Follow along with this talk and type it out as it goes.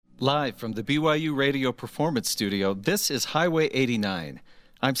Live from the BYU Radio Performance Studio, this is Highway 89.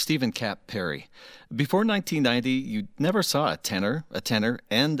 I'm Stephen Cap Perry. Before 1990, you never saw a tenor,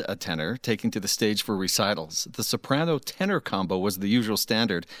 and a tenor taking to the stage for recitals. The soprano-tenor combo was the usual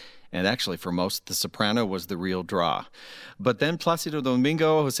standard, and actually for most, the soprano was the real draw. But then Placido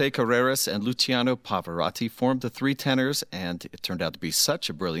Domingo, Jose Carreras, and Luciano Pavarotti formed the three tenors, and it turned out to be such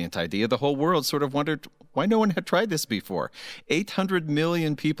a brilliant idea, the whole world sort of wondered why no one had tried this before. 800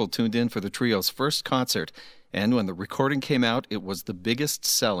 million people tuned in for the trio's first concert, and when the recording came out, it was the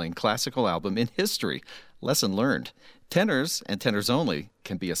biggest-selling classical album in history. Lesson learned. Tenors, and tenors only,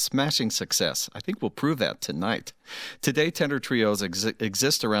 can be a smashing success. I think we'll prove that tonight. Today, tenor trios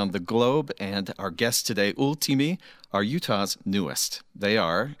exist around the globe, and our guests today, Ultimi, are Utah's newest. They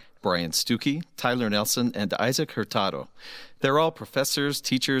are Brian Stuckey, Tyler Nelson, and Isaac Hurtado. They're all professors,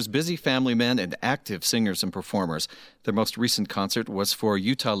 teachers, busy family men, and active singers and performers. Their most recent concert was for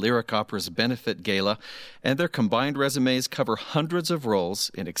Utah Lyric Opera's Benefit Gala, and their combined resumes cover hundreds of roles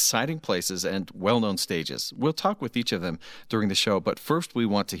in exciting places and well-known stages. We'll talk with each of them during the show, but first we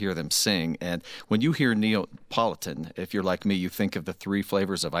want to hear them sing. And when you hear Neapolitan, if you're like me, you think of the three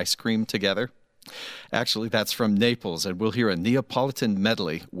flavors of ice cream together. Actually, that's from Naples, and we'll hear a Neapolitan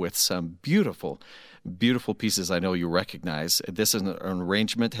medley with some beautiful pieces I know you recognize. This is an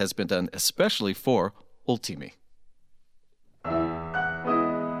arrangement has been done especially for Ultimi.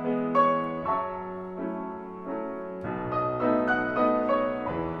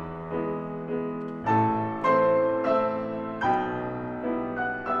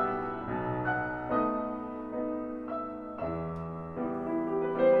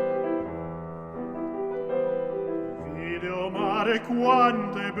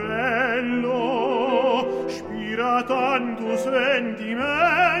 Quanto è bello, spira tanto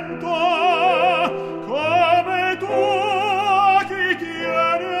sentimento, come tu chi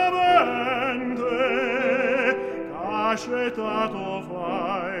tiene a mente, accettato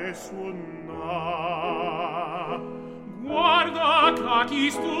fai sunna. Guarda che chi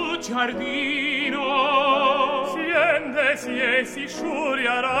stu giardino, siente si sciuri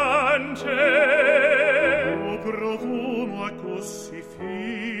arance, o profumo è così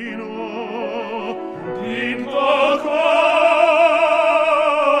fino, dinto cuore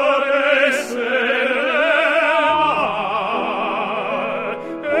serena,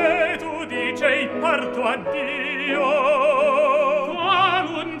 e tu dice il parto a Dio.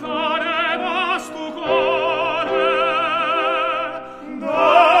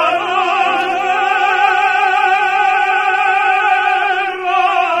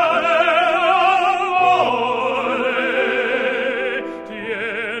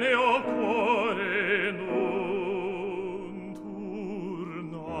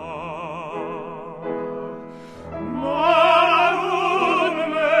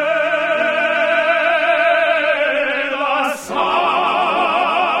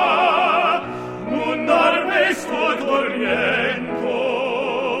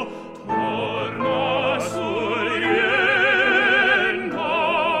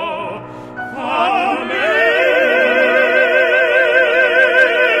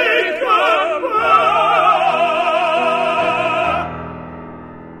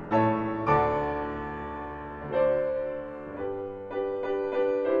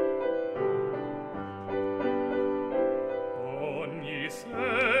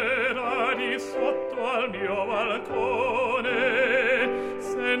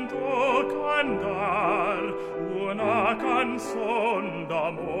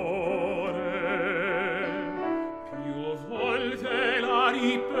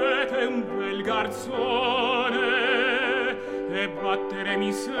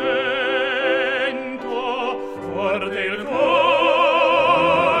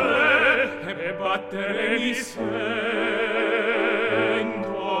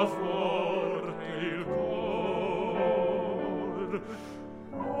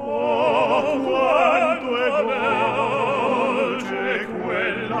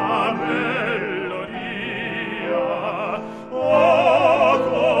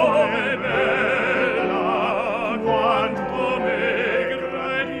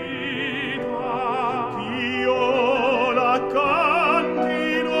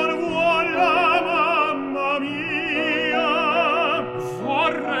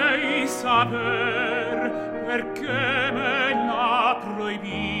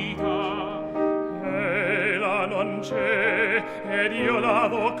 ed io la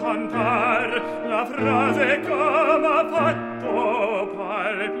vo cantar la frase che m'ha fatto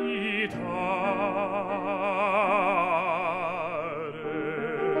palpitare.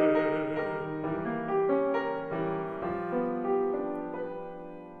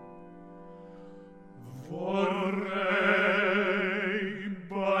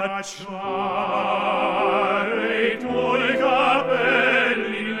 baciare i tuoi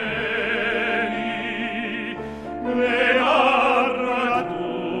capelli neri, le labbra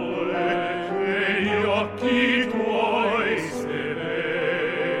tue e gli occhi tuoi sereni.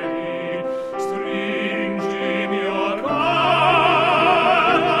 Stringimi, o cara,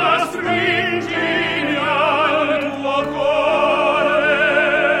 stringimi al tuo cuore,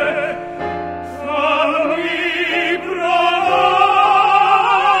 fammi provar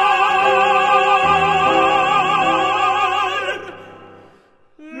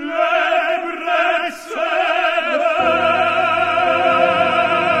l'ebbrezza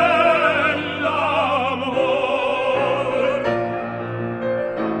dell'amor.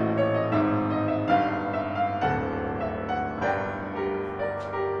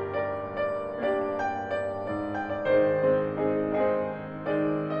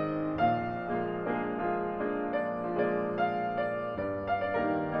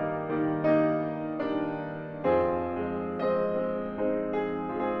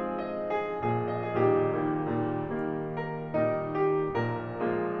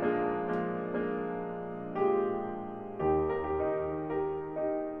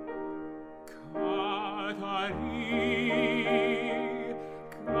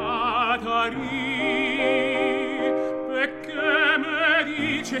 Catari, perché me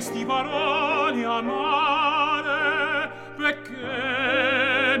dicesti parole amare,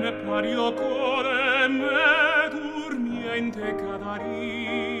 perché me pari lo cuore me dormiente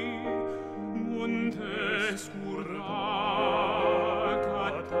Catari, non te scurra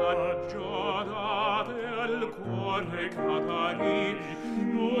cataggiate al cuore Catari,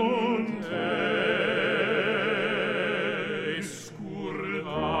 non te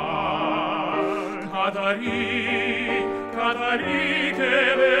scurra Catari, Catari che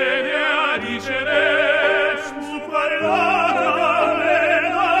vede a dicere su parlata me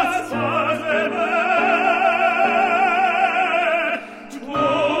la sase me. Tu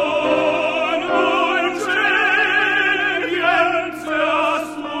non c'è pienze a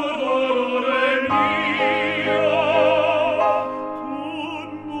suo dolore mio,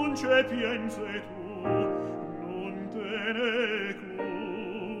 tu non c'è pienze tu, non te ne cure.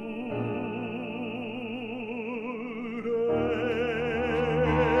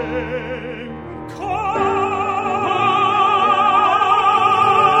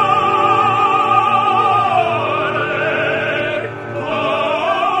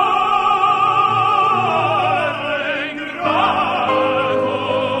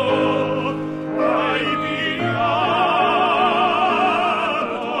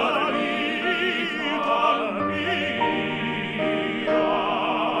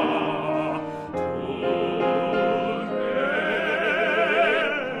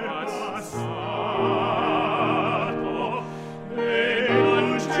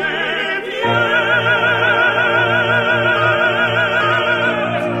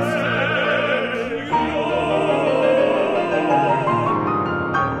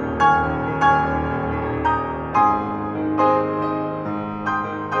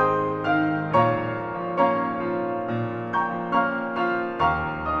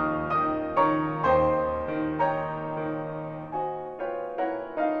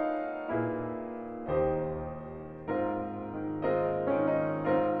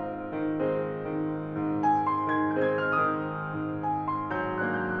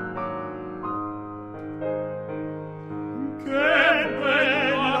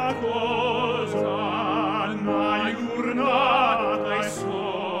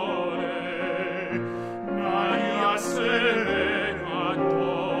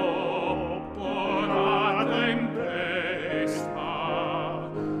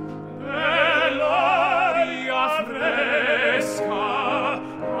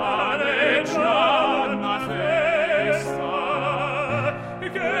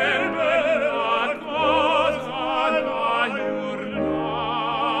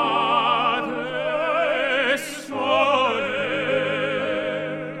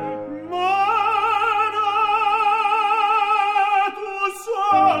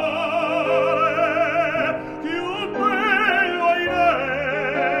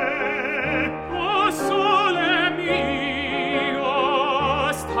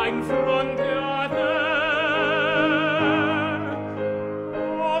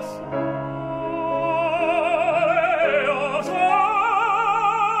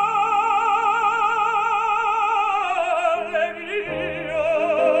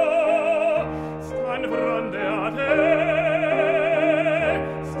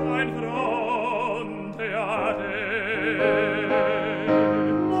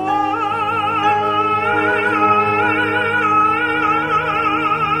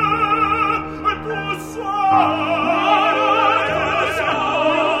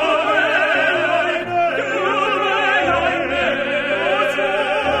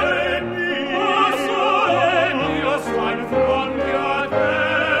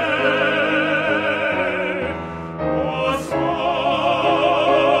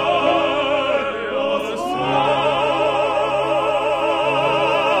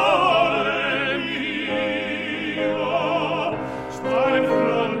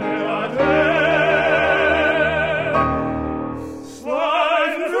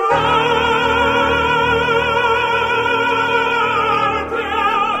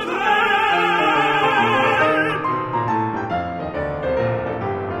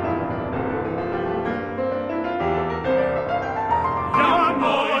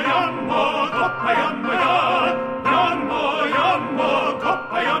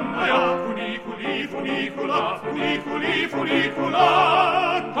 funicula, funiculi,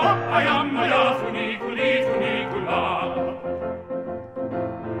 funicula, coppa jammaia, funiculi, funicula.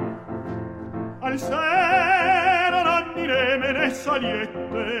 Al sera nanni le mene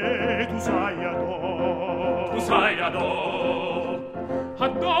saliette, tu sai adò,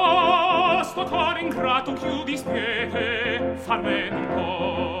 sto cor ingrato chiudi spiete, farmene un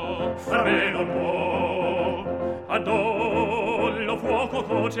po', adò, lo fuoco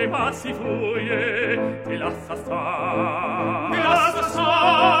coce ma si fluye, ti lascia sta,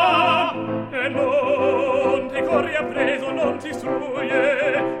 e non ti corri appreso, non ti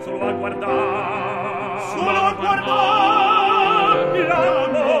struye, solo a guardar,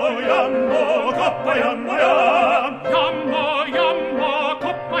 jammo, coppa jammo,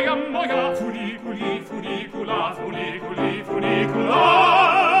 coppa jammo, funiculi, funicula, funiculi, funicula,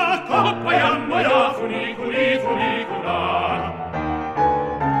 coppa jammo, funiculi, funicula.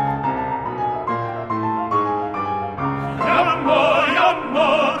 Jammo,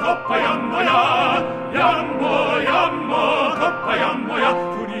 coppa jammo, coppa jammo,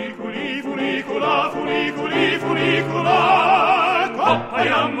 funiculi, funicula, funiculi, funicula, coppa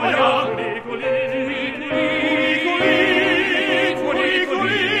jammo, funiculi,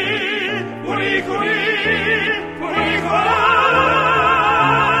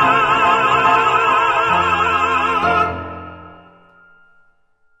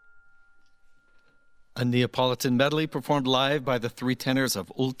 A Neapolitan medley performed live by the three tenors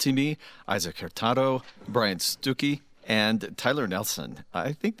of Ultimi, Isaac Hurtado, Brian Stuckey, and Tyler Nelson.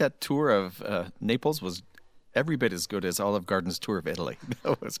 I think that tour of Naples was every bit as good as Olive Garden's tour of Italy.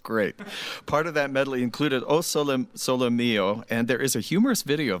 That was great. Part of that medley included O Sole Mio, and there is a humorous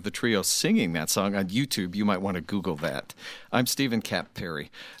video of the trio singing that song on YouTube. You might want to Google that. I'm Stephen Kapp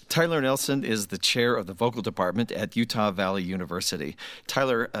Perry. Tyler Nelson is the chair of the vocal department at Utah Valley University.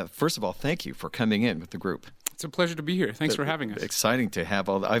 Tyler, first of all, thank you for coming in with the group. It's a pleasure to be here. Thanks for having us. Exciting to have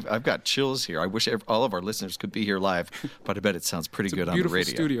all. I've got chills here. I wish all of our listeners could be here live, but I bet it sounds pretty good on the radio.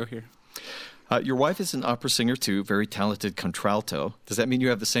 It's a beautiful studio here. Your wife is an opera singer, too, very talented contralto. Does that mean you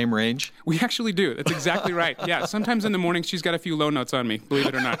have the same range? We actually do. That's exactly right. Yeah, sometimes in the morning she's got a few low notes on me, believe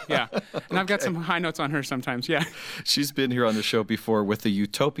it or not. Yeah, and I've got some high notes on her sometimes, yeah. She's been here on the show before with the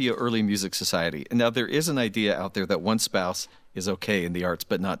Utopia Early Music Society. And now there is an idea out there that one spouse is okay in the arts,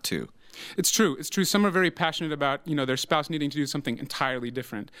 but not two. It's true. Some are very passionate about, their spouse needing to do something entirely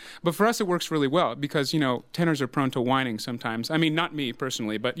different. But for us, it works really well because, tenors are prone to whining sometimes. I mean, not me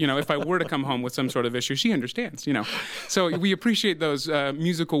personally, but, if I were to come home with some sort of issue, she understands, So we appreciate those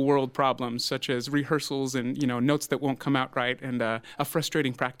musical world problems such as rehearsals and, notes that won't come out right and a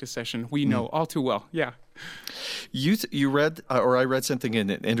frustrating practice session. We know all too well. Yeah. You read, or I read something in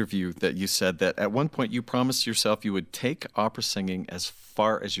an interview that you said that at one point you promised yourself you would take opera singing as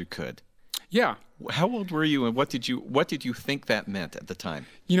far as you could. Yeah. How old were you, and what did you think that meant at the time?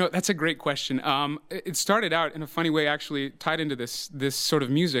 That's a great question. It started out in a funny way, actually, tied into this sort of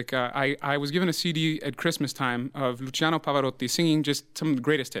music. I was given a CD at Christmas time of Luciano Pavarotti singing just some of the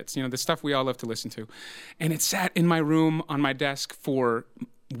greatest hits, the stuff we all love to listen to. And it sat in my room on my desk for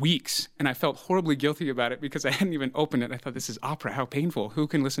weeks, and I felt horribly guilty about it because I hadn't even opened it. I thought, this is opera. How painful. Who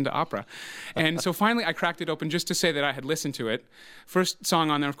can listen to opera? And so finally I cracked it open just to say that I had listened to it. First song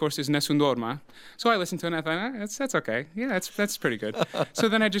on there, of course, is Nessun Dorma. So I listened to it and I thought, that's okay. Yeah, that's pretty good. So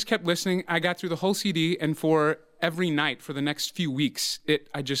then I just kept listening. I got through the whole CD, and for every night for the next few weeks,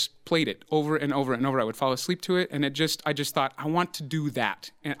 I just played it over and over and over. I would fall asleep to it, and I just thought, I want to do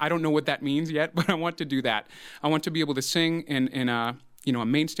that. And I don't know what that means yet, but I want to do that. I want to be able to sing in a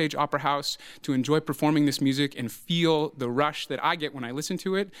main stage opera house, to enjoy performing this music and feel the rush that I get when I listen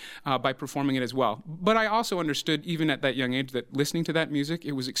to it by performing it as well. But I also understood, even at that young age, that listening to that music,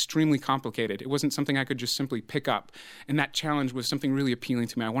 it was extremely complicated. It wasn't something I could just simply pick up. And that challenge was something really appealing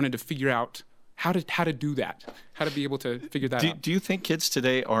to me. I wanted to figure out how to do that, how to be able to figure that out. Do you think kids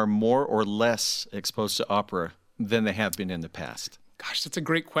today are more or less exposed to opera than they have been in the past? Gosh, that's a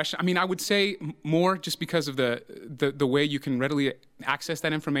great question. I mean, I would say more just because of the way you can readily access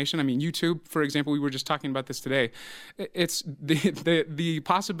that information. I mean, YouTube, for example, we were just talking about this today. It's the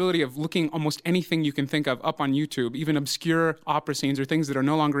possibility of looking almost anything you can think of up on YouTube, even obscure opera scenes or things that are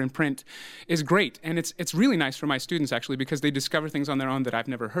no longer in print, is great. And it's really nice for my students, actually, because they discover things on their own that I've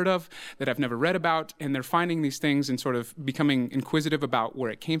never heard of, that I've never read about, and they're finding these things and sort of becoming inquisitive about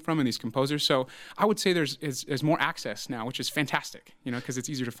where it came from and these composers. So I would say there's more access now, which is fantastic. Because it's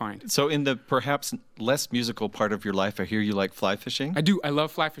easier to find. So in the perhaps less musical part of your life, I hear you like fly fishing? I do. I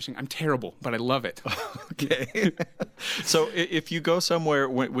love fly fishing. I'm terrible, but I love it. Okay. So if you go somewhere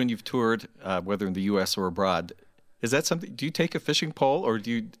when you've toured, whether in the U.S. or abroad, is that something? Do you take a fishing pole, or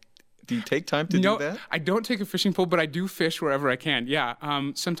do Do you take time to do that? I don't take a fishing pole, but I do fish wherever I can. Yeah.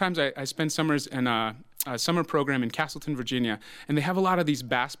 Sometimes I spend summers in a summer program in Castleton, Virginia, and they have a lot of these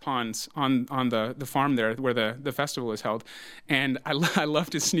bass ponds on the farm there where the festival is held. And I love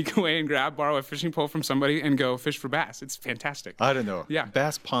to sneak away and borrow a fishing pole from somebody and go fish for bass. It's fantastic. I don't know. Yeah.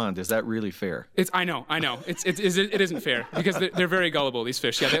 Bass pond, is that really fair? I know. It isn't fair because they're very gullible, these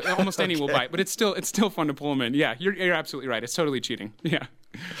fish. Yeah, almost any will bite, but it's still fun to pull them in. Yeah, you're absolutely right. It's totally cheating. Yeah.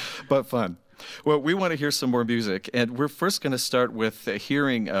 But fun. Well, we want to hear some more music, and we're first going to start with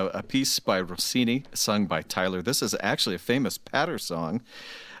hearing a piece by Rossini, sung by Tyler. This is actually a famous Patter song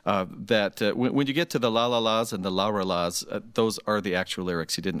that when you get to the la-la-las and the la-ra-las, those are the actual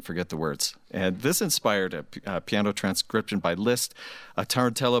lyrics. You didn't forget the words. And this inspired a piano transcription by Liszt, a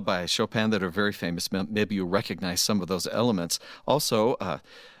tarantella by Chopin that are very famous. Maybe you recognize some of those elements. Also,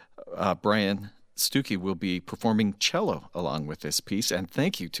 Brian Stuckey will be performing cello along with this piece, and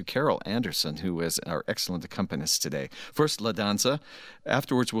thank you to Carol Anderson, who is our excellent accompanist today. First, La Danza.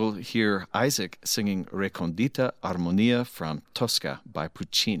 Afterwards, we'll hear Isaac singing Recondita Armonia from Tosca by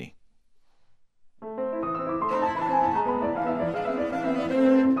Puccini.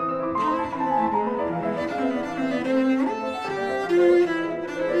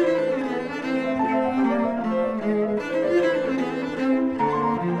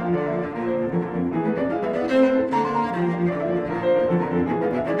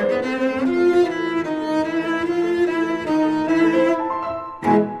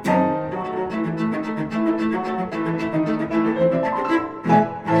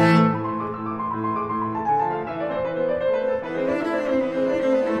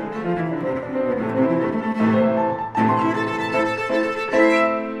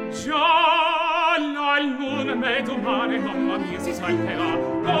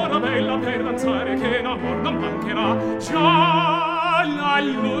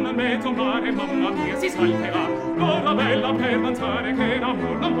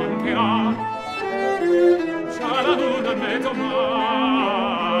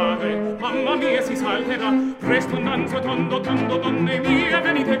 Presto innanzi tondo, donne mie,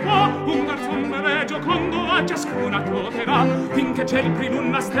 venite qua, un garzon regio condo a ciascuna toterà, finché c'è il primo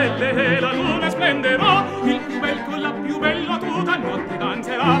una stelle e la luna splenderà, il più bel con la più bella tutta notte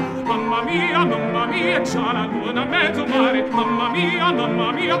danzerà. Mamma mia, c'ha la luna a mezzo mare, mamma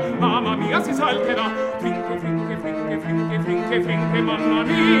mia, si salterà, finché, mamma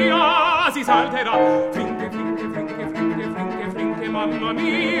mia, si salterà, finché, mamma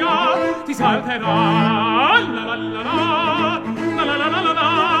mia, ti salterà. La la la la, la la la la la, la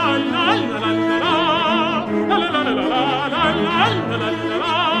la la la la, la la la la la, la la la la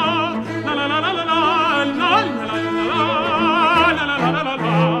la, la la la la la, la la la la la, la la la.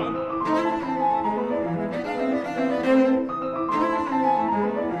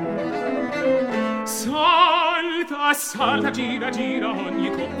 Salta, gira, ogni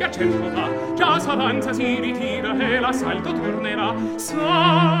coppia cerco va, già s'avanza, si ritira e l'assalto tornerà.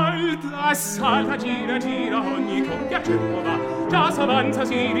 Salta, gira, ogni coppia cerco va, già s'avanza,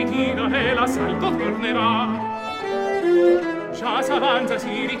 si ritira e l'assalto tornerà. Già s'avanza,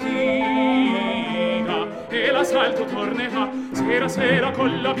 si ritira e l'assalto tornerà. Sera,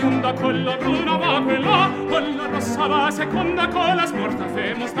 con la bionda, con la bruna va quella, con la rossa va seconda, con la smorta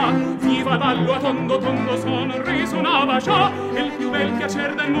fermo sta. Viva ballo a tondo, sono risuonava già, il più bel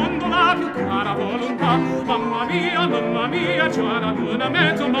piacer del mondo, la più cara volontà. Mamma mia, già la luna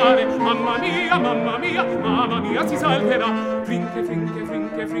mezzo mare, mamma mia, si salterà. Frinche,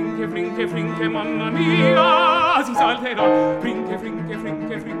 mamma mia, si salterà. Frinche,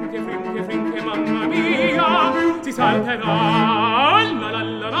 mamma mia, si salterà. La la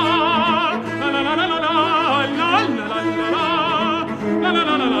la la, la la la la la, la la la la la, la la la la la, la la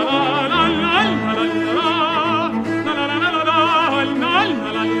la la la, la la la la la, la la la la la, la la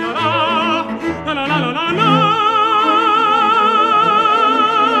la la la, la la la la.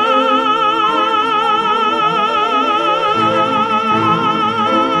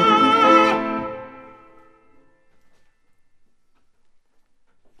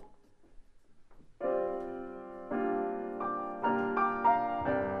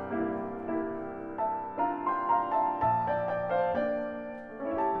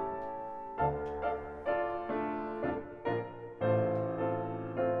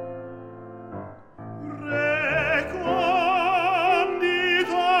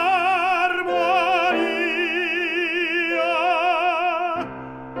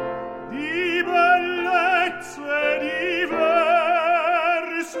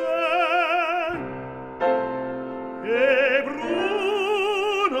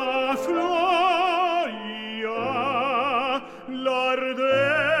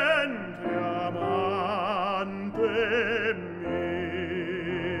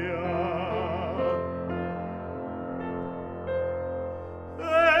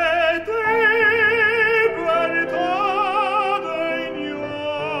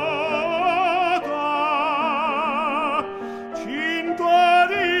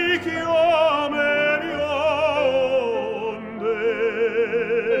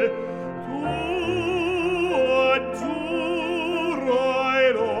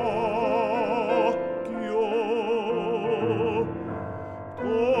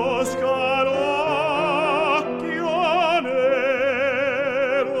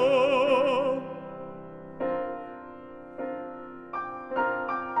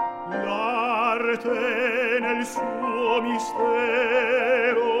 l'arte nel suo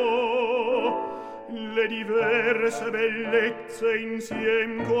mistero, le diverse bellezze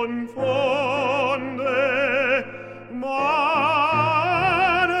insiem confonde,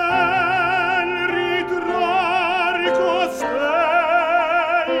 ma nel ritrar costei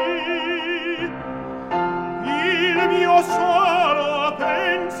il mio solo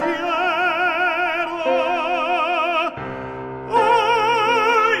pensiero,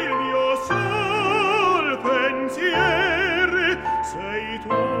 il mio sol pensier sei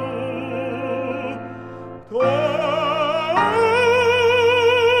tu.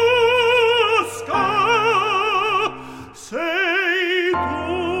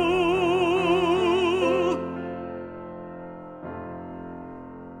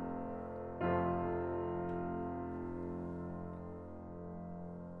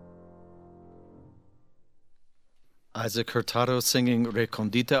 Isaac Hurtado singing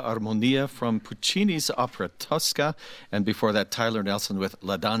Recondita Armonia from Puccini's opera Tosca, and before that Tyler Nelson with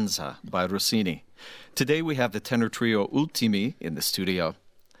La Danza by Rossini. Today we have the tenor trio Ultimi in the studio.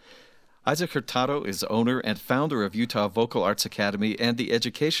 Isaac Hurtado is owner and founder of Utah Vocal Arts Academy and the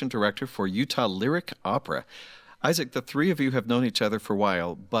education director for Utah Lyric Opera. Isaac, the three of you have known each other for a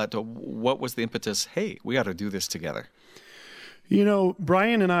while, but what was the impetus? Hey, we got to do this together. You know,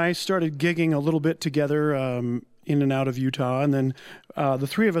 Brian and I started gigging a little bit together in and out of Utah, and then the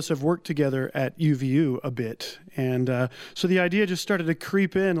three of us have worked together at UVU a bit. And so the idea just started to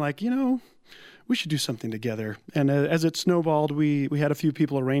creep in, like, you know, we should do something together. And as it snowballed, we had a few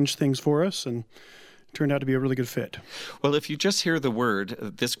people arrange things for us, and it turned out to be a really good fit. Well, if you just hear the word,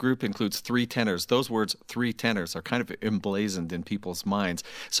 this group includes three tenors. Those words, three tenors, are kind of emblazoned in people's minds.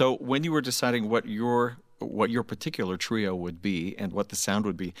 So when you were deciding what your particular trio would be and what the sound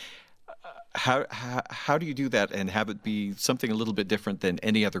would be, how do you do that and have it be something a little bit different than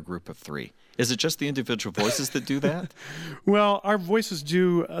any other group of three? Is it just the individual voices that do that? Well, our voices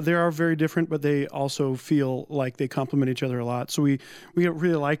they are very different, but they also feel like they complement each other a lot. So we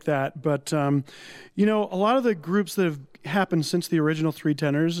really like that. But, you know, a lot of the groups that have happened since the original three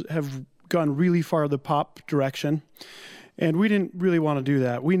tenors have gone really far the pop direction. And we didn't really want to do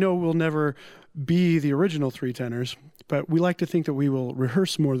that. We know we'll never be the original three tenors, but we like to think that we will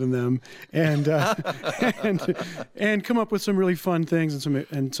rehearse more than them and and come up with some really fun things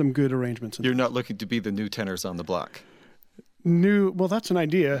and some good arrangements. You're not looking to be the new tenors on the block. Well, that's an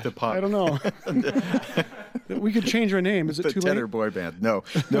idea. The pop. I don't know. We could change our name. Is it too late? The tenor boy band. No,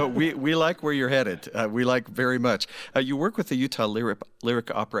 we like where you're headed. We like very much. You work with the Utah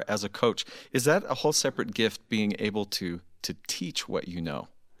Lyric Opera as a coach. Is that a whole separate gift, being able to teach what you know?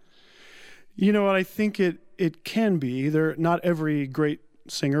 You know what? I think it can be. Not every great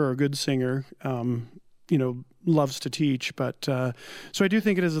singer or good singer, loves to teach. But so I do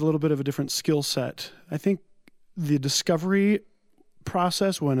think it is a little bit of a different skill set. I think the discovery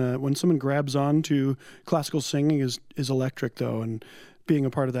process when someone grabs on to classical singing is electric, though, and being a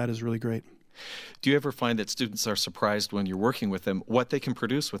part of that is really great. Do you ever find that students are surprised when you're working with them what they can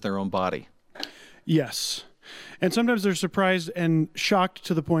produce with their own body? Yes. And sometimes they're surprised and shocked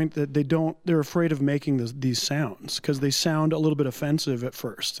to the point that they're afraid of making these sounds because they sound a little bit offensive at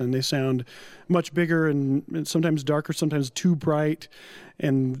first, and they sound much bigger and sometimes darker, sometimes too bright,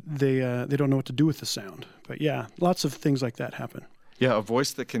 and they don't know what to do with the sound. But yeah, lots of things like that happen. Yeah, a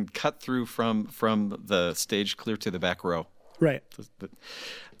voice that can cut through from the stage clear to the back row. Right.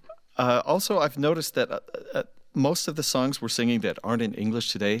 Also, I've noticed that most of the songs we're singing that aren't in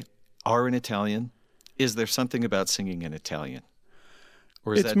English today are in Italian. Is there something about singing in Italian?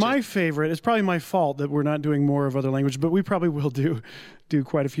 Or is it's my favorite. It's probably my fault that we're not doing more of other languages, but we probably will do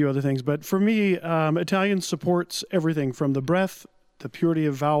quite a few other things. But for me, Italian supports everything from the breath, the purity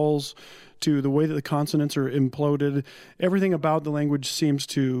of vowels, to the way that the consonants are imploded. Everything about the language seems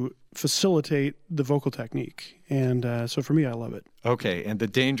to facilitate the vocal technique. And so for me, I love it. Okay, and the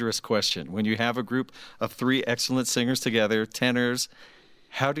dangerous question. When you have a group of three excellent singers together, tenors,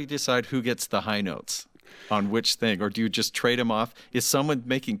 how do you decide who gets the high notes on which thing? Or do you just trade them off? Is someone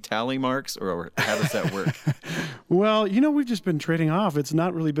making tally marks, or how does that work? Well, we've just been trading off. It's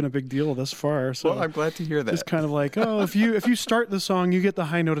not really been a big deal thus far. So well, I'm glad to hear that. It's kind of like, if you start the song, you get the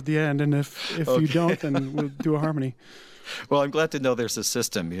high note at the end, and if you don't, then we'll do a harmony. Well, I'm glad to know there's a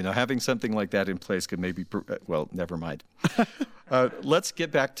system. Having something like that in place could maybe, never mind. Let's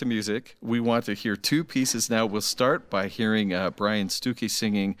get back to music. We want to hear two pieces now. We'll start by hearing Brian Stuckey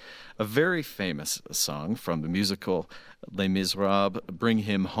singing a very famous song from the musical Les Miserables, Bring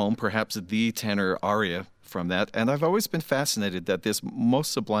Him Home, perhaps the tenor aria from that. And I've always been fascinated that this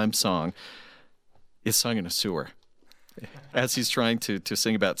most sublime song is sung in a sewer. as he's trying to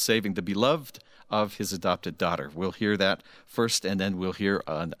sing about saving the beloved of his adopted daughter. We'll hear that first, and then we'll hear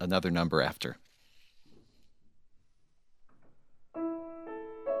another number after.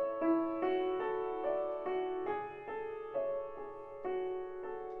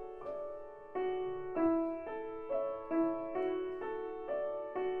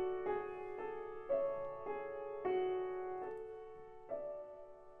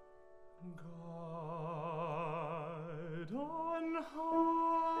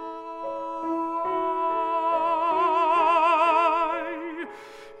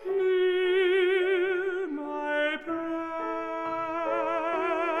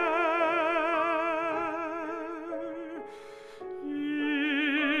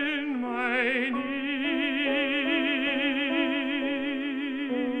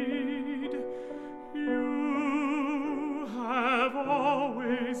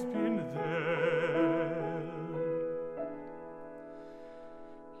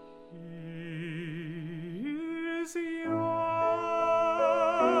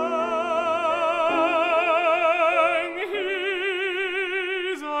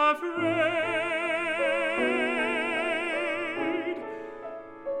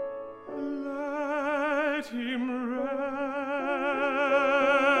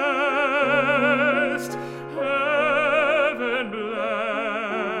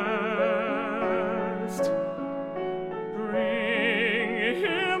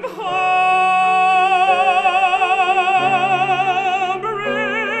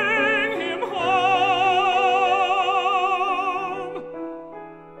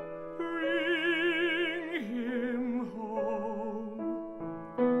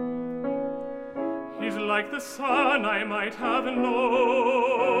 Like the sun I might have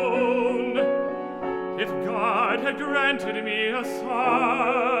known, if God had granted me a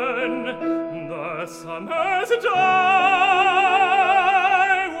son. The summers die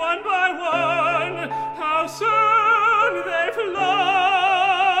one by one, how soon they fly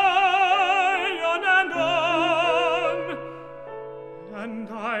on and on, and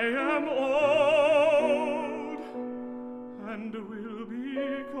I am old and will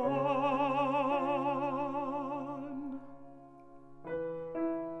be gone.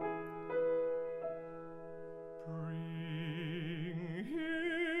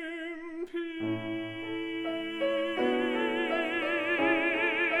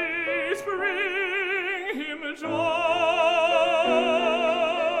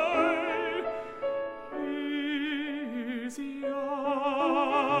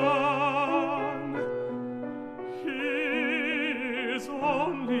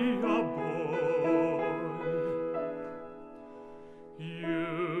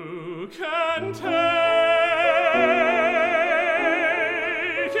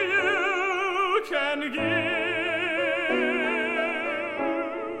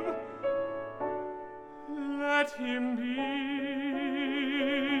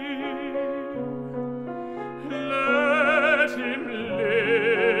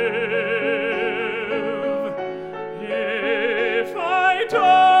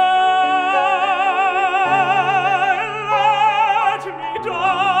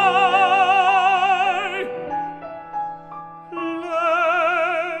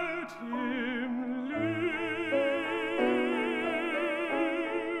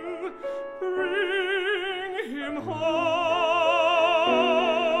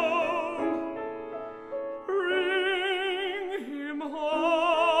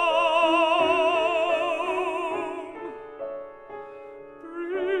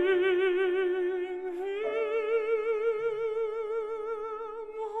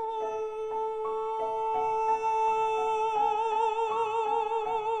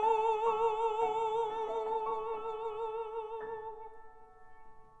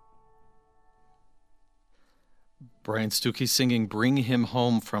 Brian Stuckey singing Bring Him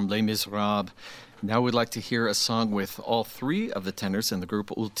Home from Les Miserables. Now we'd like to hear a song with all three of the tenors in the group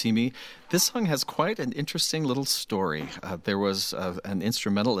Ultimi. This song has quite an interesting little story. There was an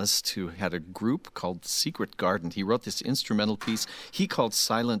instrumentalist who had a group called Secret Garden. He wrote this instrumental piece he called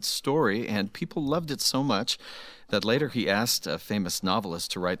Silent Story, and people loved it so much that later he asked a famous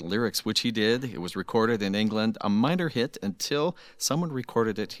novelist to write lyrics, which he did. It was recorded in England, a minor hit until someone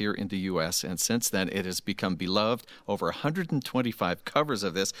recorded it here in the U.S., and since then it has become beloved. Over 125 covers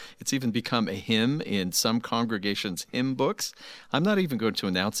of this. It's even become a hymn in some congregations' hymn books. I'm not even going to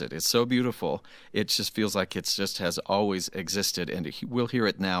announce it. It's so beautiful. It just feels like it just has always existed, and we'll hear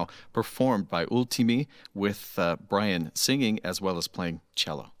it now performed by Ultimi with Brian singing as well as playing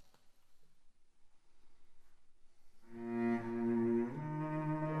cello.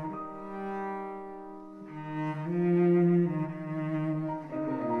 Mm-hmm.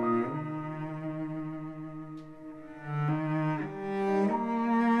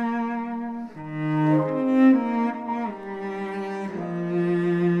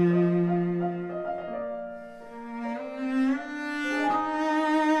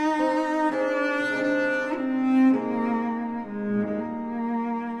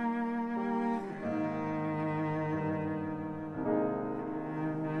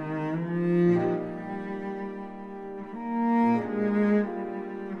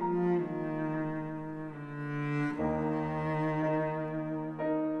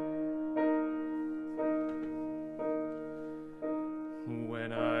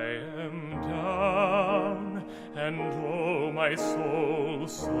 soul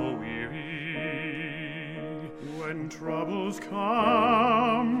so weary. When troubles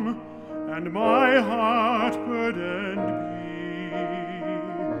come and my heart burdened be,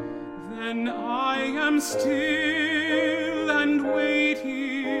 then I am still and wait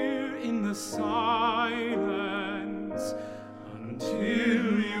here in the silence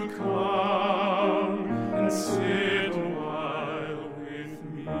until you come and sit a while with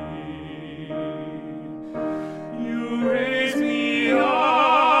me. You raise me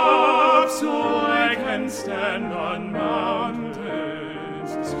up so I can stand on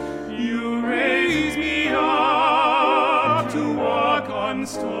mountains. You raise me up to walk on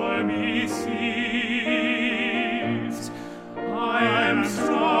stormy seas. I am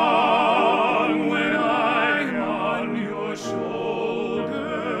strong when I'm on your shoulder.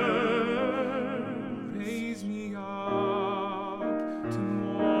 Raise me up to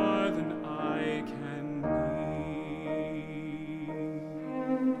more than I can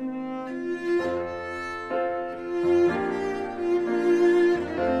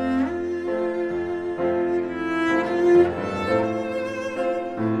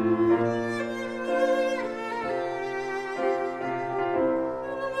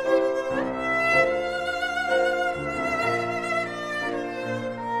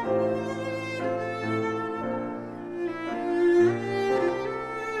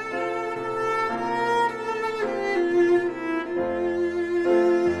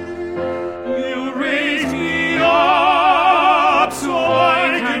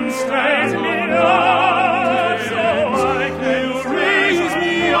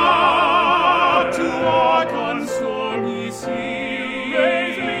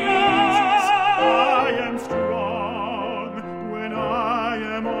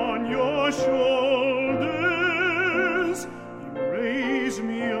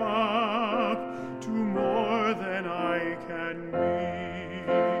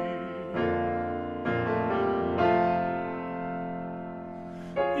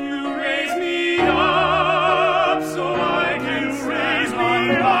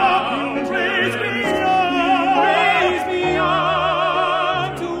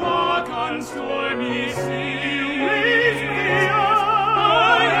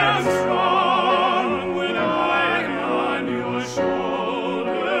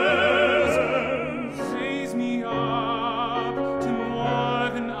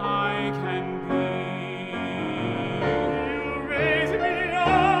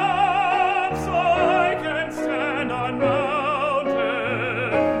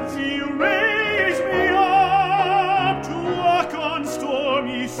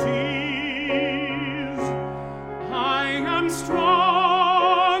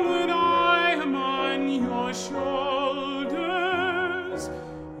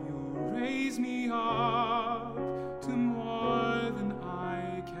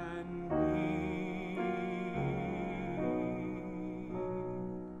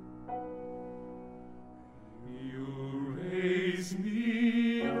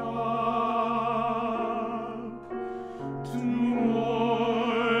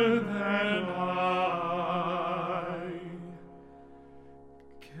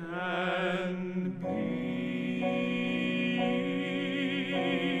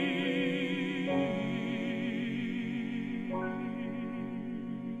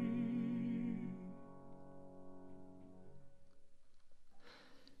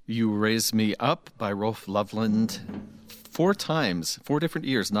You Raise Me Up by Rolf Loveland. 4 different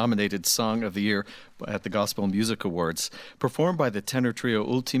years, nominated Song of the Year at the Gospel Music Awards. Performed by the tenor trio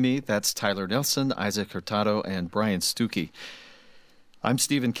Ultimi, that's Tyler Nelson, Isaac Hurtado, and Brian Stuckey. I'm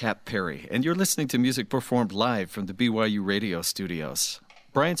Stephen Cap Perry, and you're listening to music performed live from the BYU Radio Studios.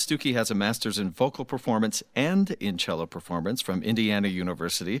 Brian Stuckey has a master's in vocal performance and in cello performance from Indiana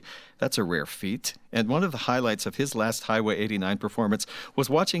University. That's a rare feat. And one of the highlights of his last Highway 89 performance was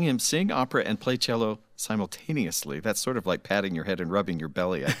watching him sing opera and play cello simultaneously. That's sort of like patting your head and rubbing your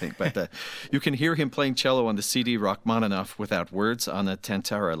belly, I think. But you can hear him playing cello on the CD Rachmaninoff Without Words on the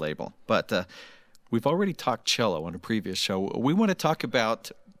Tantara label. But we've already talked cello on a previous show. We want to talk about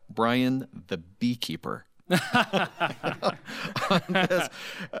Brian the Beekeeper. That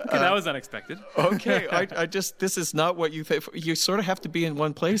was unexpected. Okay, this is not what you think. You sort of have to be in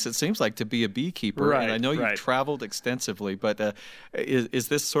one place, it seems like, to be a beekeeper. Right, and I know you've traveled extensively, but is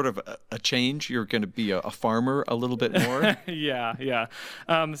this sort of a change? You're going to be a farmer a little bit more? Yeah.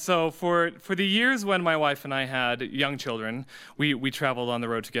 So for the years when my wife and I had young children, we traveled on the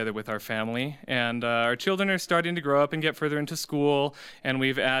road together with our family, and our children are starting to grow up and get further into school, and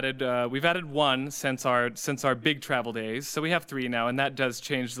we've added one since our since our big travel days. So we have 3 now, and that does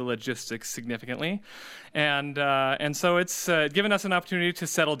change the logistics significantly. And so it's given us an opportunity to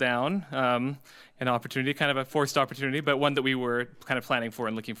settle down, an opportunity, kind of a forced opportunity, but one that we were kind of planning for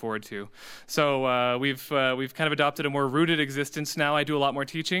and looking forward to. So we've kind of adopted a more rooted existence now. I do a lot more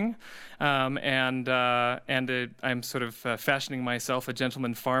teaching, and I'm sort of fashioning myself a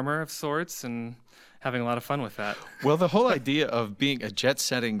gentleman farmer of sorts, and having a lot of fun with that. Well, the whole idea of being a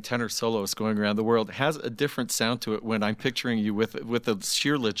jet-setting tenor soloist going around the world has a different sound to it when I'm picturing you with the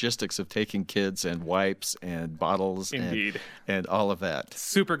sheer logistics of taking kids and wipes and bottles and all of that.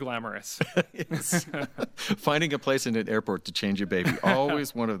 Super glamorous. Finding a place in an airport to change a baby,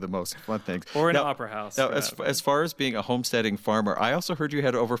 always one of the most fun things. Or an opera house. Now, as far as being a homesteading farmer, I also heard you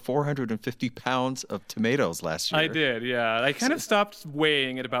had over 450 pounds of tomatoes last year. I did, yeah. I kind of stopped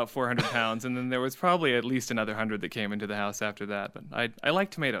weighing at about 400 pounds, and then there was probably at least another 100 that came into the house after that. But I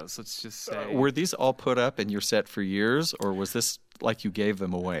like tomatoes, let's just say. Were these all put up and you're set for years, or was this like you gave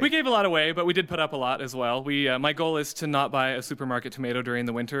them away? We gave a lot away, but we did put up a lot as well. My goal is to not buy a supermarket tomato during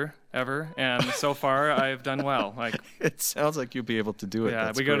the winter ever, and so far I've done well. It sounds like you'll be able to do it. Yeah,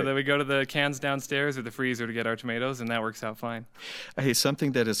 That's we great. go to the cans downstairs or the freezer to get our tomatoes, and that works out fine. Hey,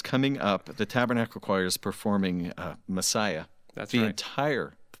 something that is coming up, the Tabernacle Choir is performing Messiah. That's the right.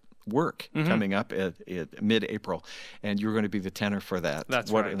 entire work coming up at mid-April, and you're going to be the tenor for that.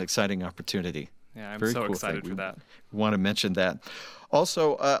 That's what right. an exciting opportunity. Yeah, I'm Very so cool excited thing. for that. We want to mention that.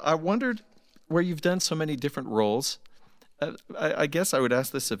 Also, I wondered where you've done so many different roles. I guess I would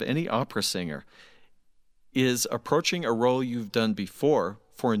ask this of any opera singer. Is approaching a role you've done before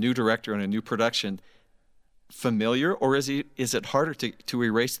for a new director in a new production familiar, or is it harder to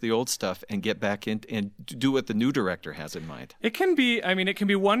erase the old stuff and get back in and do what the new director has in mind? It can be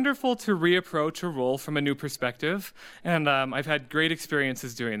wonderful to reapproach a role from a new perspective, and I've had great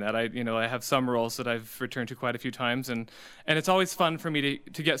experiences doing that. I have some roles that I've returned to quite a few times, and it's always fun for me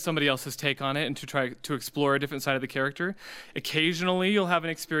to get somebody else's take on it and to try to explore a different side of the character. Occasionally, you'll have an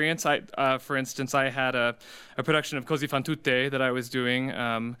experience. For instance, I had a production of Così fan tutte that I was doing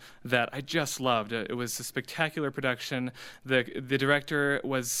that I just loved. It was a spectacular production. The director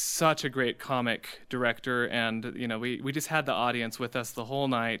was such a great comic director, and we just had the audience with us the whole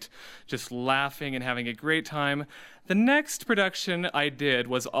night, just laughing and having a great time. The next production I did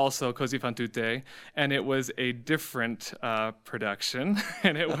was also Così fan tutte, and it was a different production,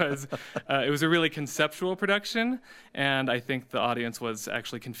 and it was a really conceptual production, and I think the audience was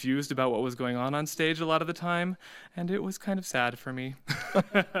actually confused about what was going on stage a lot of the time, and it was kind of sad for me.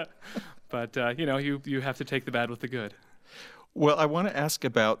 But you have to take the bad with the good. Well, I want to ask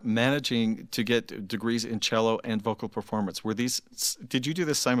about managing to get degrees in cello and vocal performance. Did you do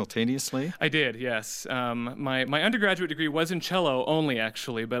this simultaneously? I did, yes. My undergraduate degree was in cello only,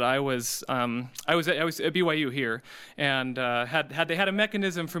 actually, but I was at BYU here, and had they had a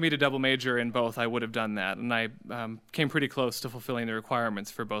mechanism for me to double major in both, I would have done that. And I came pretty close to fulfilling the requirements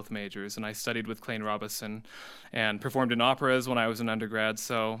for both majors. And I studied with Clayne Robison and performed in operas when I was an undergrad.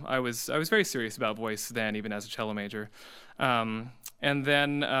 So I was very serious about voice then, even as a cello major. And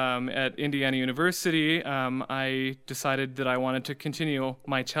then at Indiana University, I decided that I wanted to continue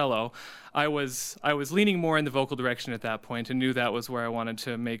my cello. I was leaning more in the vocal direction at that point and knew that was where I wanted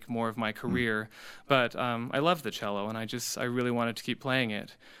to make more of my career. But I loved the cello, and I really wanted to keep playing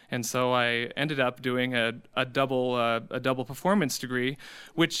it. And so I ended up doing a double performance degree,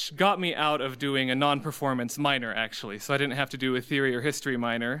 which got me out of doing a non-performance minor, actually. So I didn't have to do a theory or history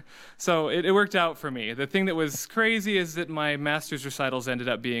minor. So it worked out for me. The thing that was crazy is that my master's recitals ended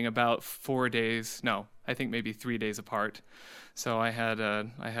up being about 4 days. No, I think maybe 3 days apart. So I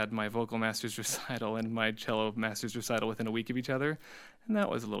had my vocal master's recital and my cello master's recital within a week of each other, and that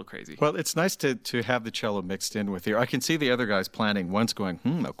was a little crazy. Well, it's nice to have the cello mixed in with you. I can see the other guys planning. One's going,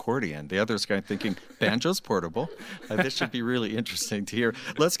 accordion. The other's guy thinking, banjo's portable. This should be really interesting to hear.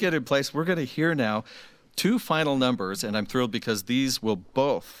 Let's get in place. We're going to hear now 2 final numbers, and I'm thrilled because these will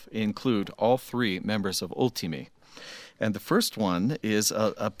both include all 3 members of Ultimi. And the first one is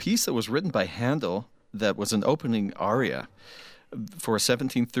a piece that was written by Handel that was an opening aria for a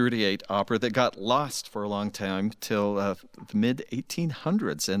 1738 opera that got lost for a long time till the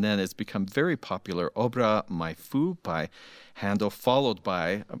mid-1800s, and then it's become very popular, Opera mai fu by Handel, followed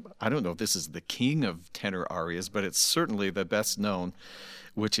by, I don't know if this is the king of tenor arias, but it's certainly the best known,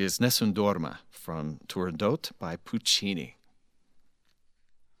 which is Nessun Dorma from Turandot by Puccini.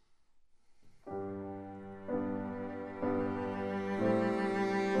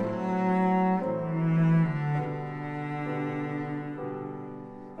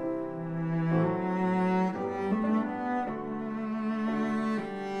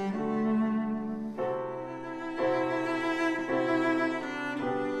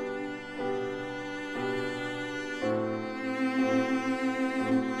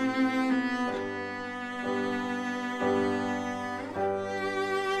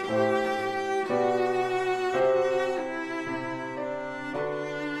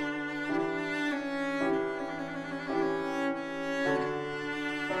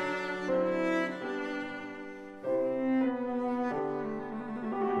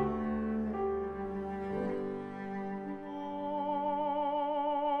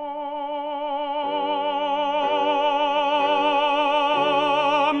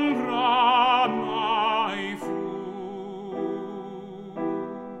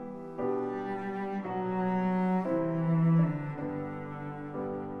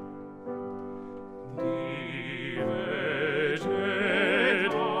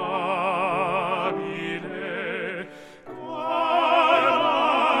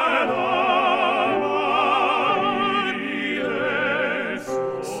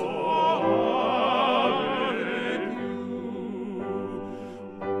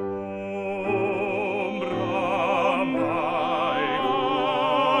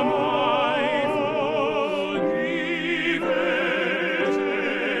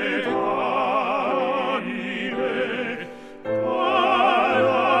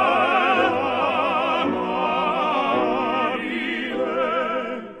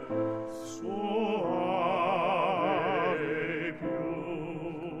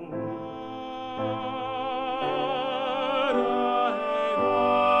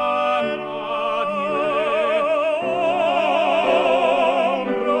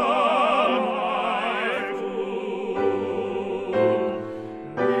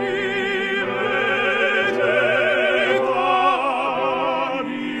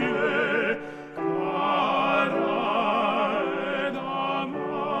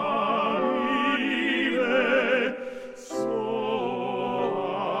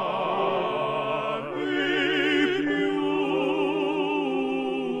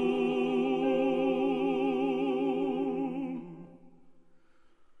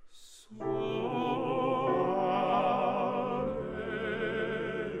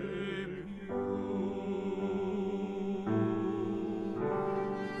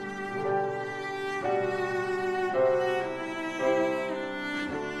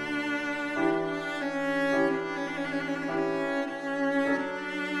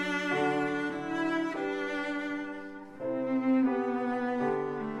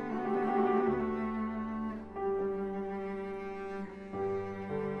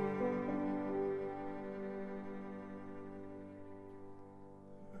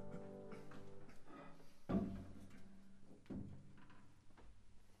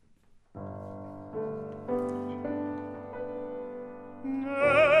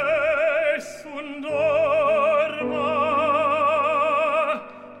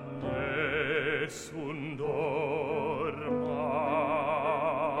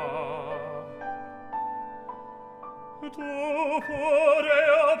 pure,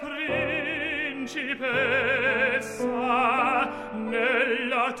 o principessa,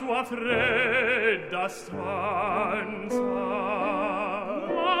 nella tua fredda stanza.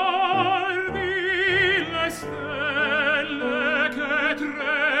 Guardi le stelle che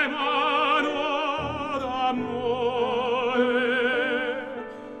tremano d'amore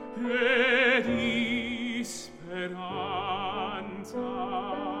e di speranza.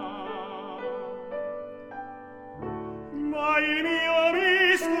 Ma il mio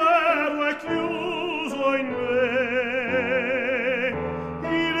mistero è chiuso in me,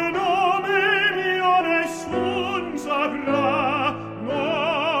 il nome mio nessun saprà,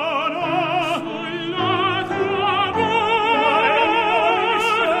 no, no, sulla tua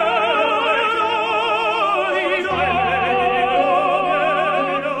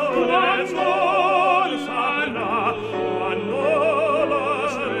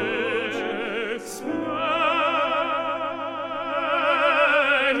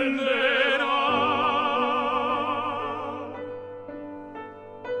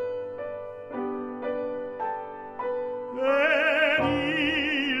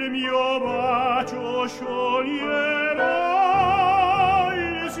scioglierà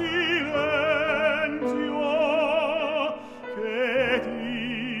il silenzio che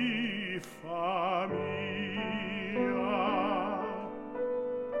ti fa mia.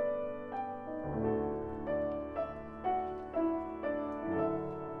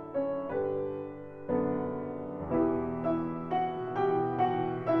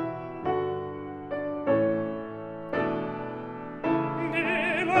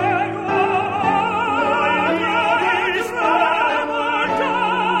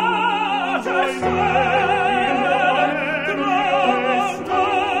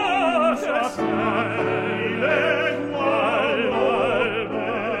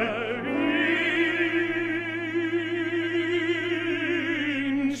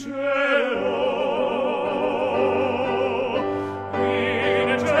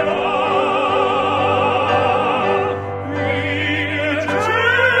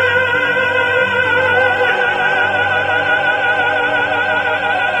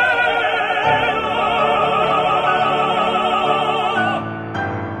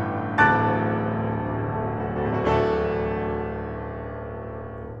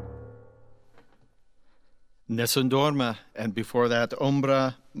 Nessun Dorma, and before that,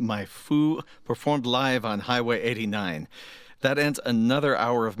 Ombra, My Fu, performed live on Highway 89. That ends another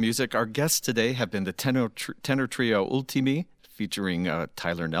hour of music. Our guests today have been the tenor trio Ultimi, featuring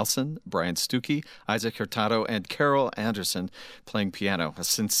Tyler Nelson, Brian Stuckey, Isaac Hurtado, and Carol Anderson playing piano. A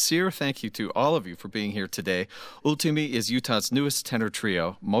sincere thank you to all of you for being here today. Ultimi is Utah's newest tenor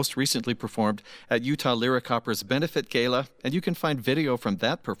trio, most recently performed at Utah Lyric Opera's Benefit Gala, and you can find video from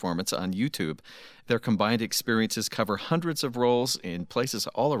that performance on YouTube. Their combined experiences cover hundreds of roles in places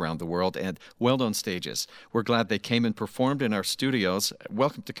all around the world and well-known stages. We're glad they came and performed in our studios.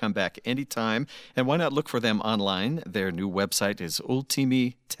 Welcome to come back anytime. And why not look for them online? Their new website is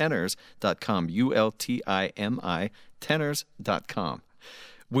ultimitenors.com, ULTIMI, tenors.com.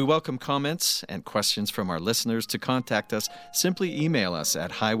 We welcome comments and questions from our listeners. To contact us, simply email us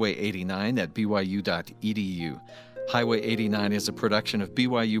at highway89@byu.edu. Highway 89 is a production of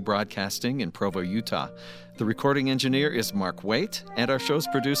BYU Broadcasting in Provo, Utah. The recording engineer is Mark Waite, and our show's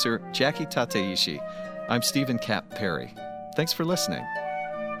producer, Jackie Tateishi. I'm Stephen Kapp Perry. Thanks for listening.